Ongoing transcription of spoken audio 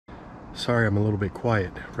Sorry I'm a little bit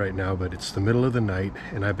quiet right now, but it's the middle of the night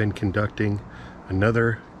and I've been conducting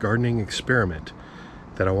another gardening experiment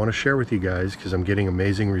that I want to share with you guys because I'm getting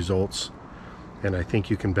amazing results and I think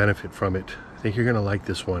you can benefit from it. I think you're going to like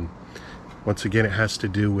this one. Once again, it has to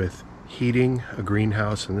do with heating a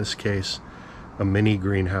greenhouse, in this case a mini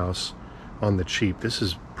greenhouse, on the cheap. This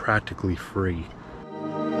is practically free.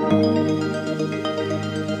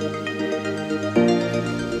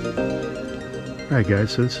 Alright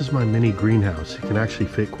guys, so this is my mini greenhouse. It can actually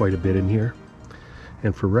fit quite a bit in here.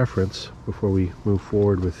 And for reference, before we move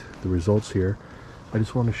forward with the results here, I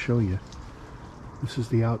just want to show you. This is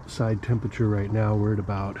the outside temperature right now. We're at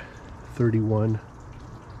about 31,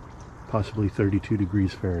 possibly 32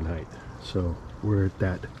 degrees Fahrenheit. So we're at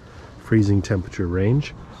that freezing temperature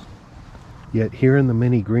range. Yet here in the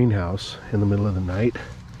mini greenhouse in the middle of the night,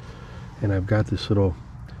 and I've got this little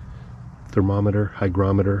thermometer,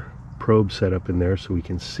 hygrometer, probe set up in there so we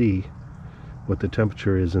can see what the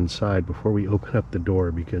temperature is inside before we open up the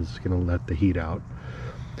door, because it's going to let the heat out.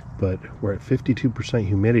 But we're at 52%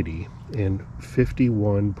 humidity and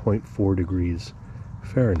 51.4 degrees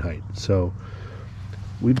Fahrenheit. So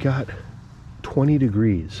we've got 20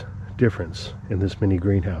 degrees difference in this mini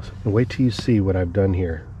greenhouse. And wait till you see what I've done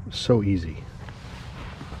here. It's so easy.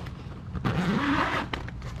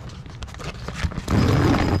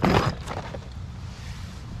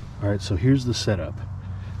 Alright, so here's the setup.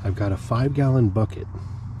 I've got a 5-gallon bucket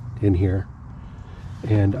in here,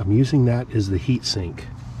 and I'm using that as the heat sink.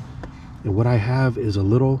 And what I have is a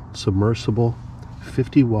little submersible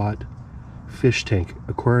 50-watt fish tank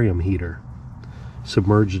aquarium heater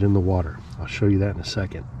submerged in the water. I'll show you that in a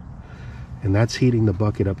second. And that's heating the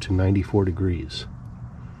bucket up to 94 degrees.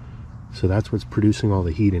 So that's what's producing all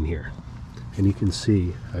the heat in here. And you can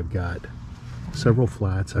see I've got several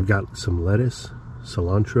flats. I've got some lettuce,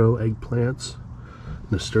 cilantro, eggplants,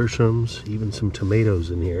 nasturtiums, even some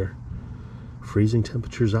tomatoes in here. Freezing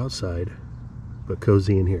temperatures outside, but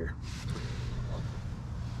cozy in here.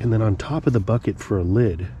 And then on top of the bucket for a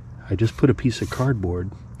lid, I just put a piece of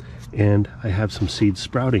cardboard, and I have some seeds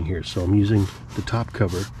sprouting here. So I'm using the top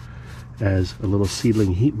cover as a little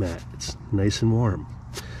seedling heat mat. It's nice and warm.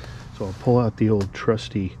 So I'll pull out the old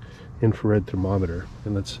trusty infrared thermometer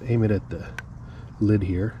and let's aim it at the lid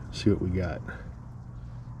here, see what we got.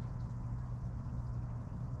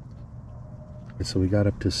 So we got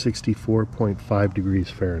up to 64.5 degrees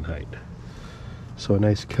Fahrenheit. So a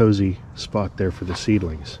nice cozy spot there for the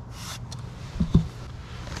seedlings.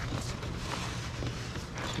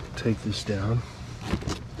 Take this down.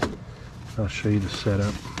 I'll show you the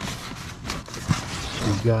setup. So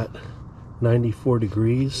we've got 94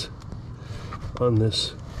 degrees on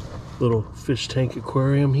this little fish tank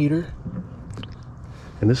aquarium heater.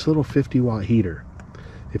 And this little 50-watt heater,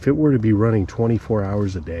 if it were to be running 24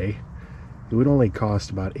 hours a day, it would only cost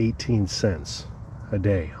about 18 cents a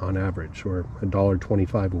day on average, or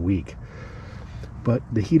 $1.25 a week. But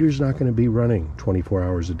the heater's not going to be running 24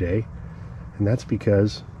 hours a day, and that's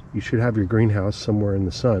because you should have your greenhouse somewhere in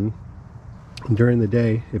the sun. And during the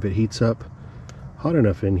day, if it heats up hot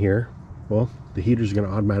enough in here, well, the heater's going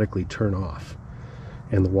to automatically turn off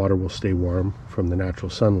and the water will stay warm from the natural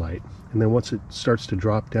sunlight. And then once it starts to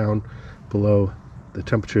drop down below the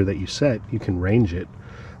temperature that you set, you can range it.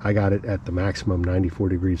 I got it at the maximum 94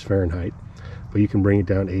 degrees Fahrenheit, but you can bring it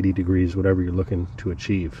down 80 degrees, whatever you're looking to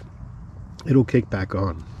achieve. It'll kick back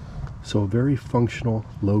on. So a very functional,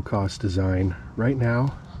 low-cost design. Right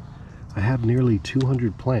now, I have nearly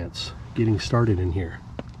 200 plants getting started in here.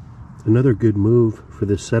 Another good move for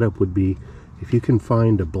this setup would be, if you can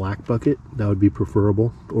find a black bucket, that would be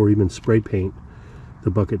preferable, or even spray paint the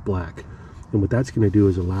bucket black. And what that's going to do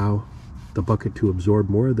is allow the bucket to absorb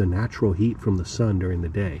more of the natural heat from the sun during the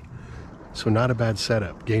day. So not a bad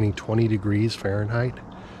setup, gaining 20 degrees Fahrenheit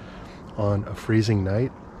on a freezing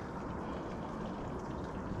night.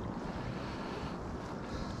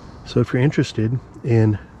 So if you're interested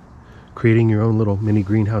in creating your own little mini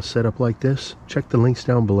greenhouse setup like this, check the links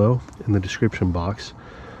down below in the description box.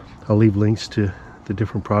 I'll leave links to the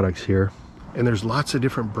different products here. And there's lots of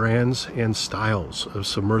different brands and styles of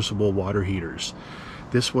submersible water heaters.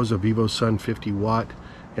 This was a 𝗍𝗿 50-watt,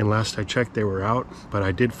 and last I checked they were out, but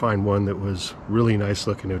I did find one that was really nice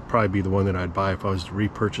looking. It would probably be the one that I'd buy if I was to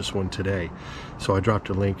repurchase one today. So I dropped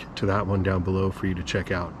a link to that one down below for you to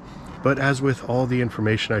check out. But as with all the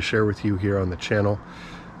information I share with you here on the channel,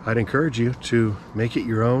 I'd encourage you to make it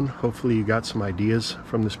your own. Hopefully you got some ideas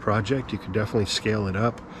from this project. You could definitely scale it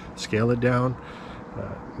up, scale it down,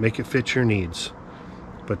 make it fit your needs.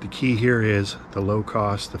 But the key here is the low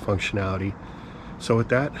cost, the functionality. So with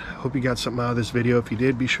that, I hope you got something out of this video. If you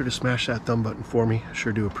did, be sure to smash that thumb button for me. I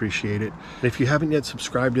sure do appreciate it. And if you haven't yet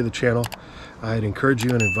subscribed to the channel, I'd encourage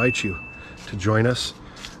you and invite you to join us.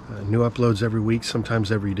 New uploads every week,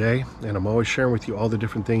 sometimes every day. And I'm always sharing with you all the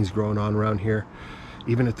different things going on around here,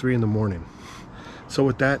 even at 3 in the morning. So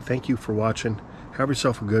with that, thank you for watching. Have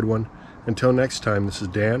yourself a good one. Until next time, this is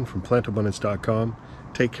Dan from plantabundance.com.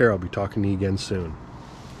 Take care. I'll be talking to you again soon.